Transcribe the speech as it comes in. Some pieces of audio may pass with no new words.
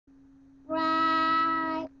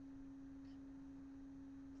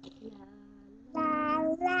La la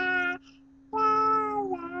la la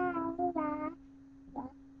la la la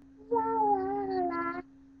la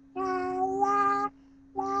la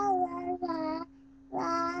la la la la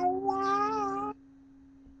la.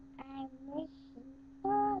 I'm wishing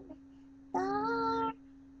for the star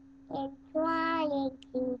and trying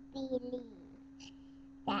to believe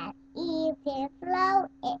that if you float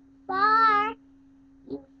it far,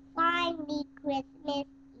 you find me Christmas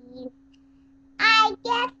Eve. I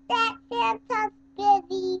guess that Santa's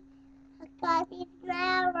busy because he's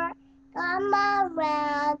never come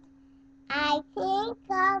around. I think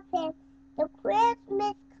of him the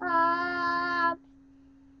Christmas comes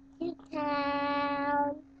to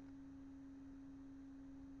town.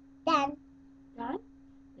 Then Done?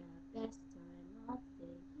 The best time of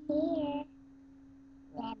the here,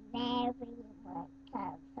 when everyone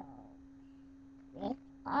comes home with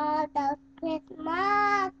all those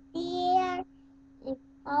Christmas dear, it's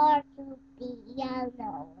hard to be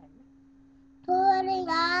alone. Putting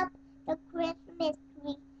up the Christmas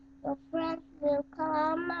tree, your friends will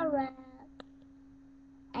come around.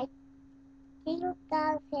 I think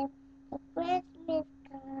of him, the Christmas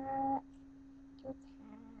comes to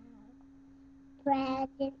town.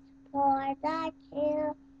 Presents for the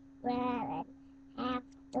children, half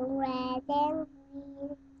the red and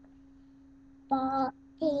green. But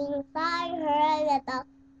things I heard about,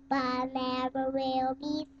 but never will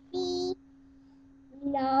be seen.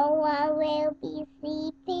 No one will be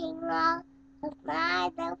sleeping all the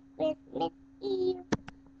night of Christmas Eve,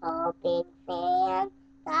 hoping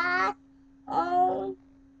Santa's on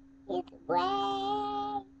his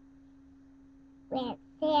way. When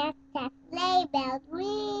Santa's sleigh bells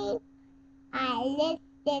ring, I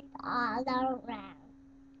listened all around.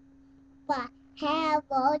 But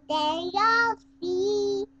heaven they all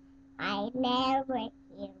see, I never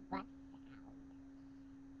hear a sound.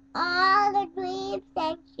 All the dreams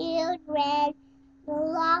and children, the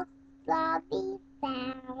lost shall be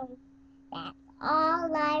found. That's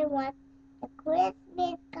all I want. The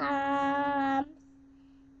Christmas comes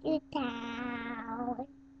to town.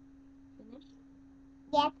 finish.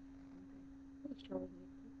 Yes. Okay. Let me show you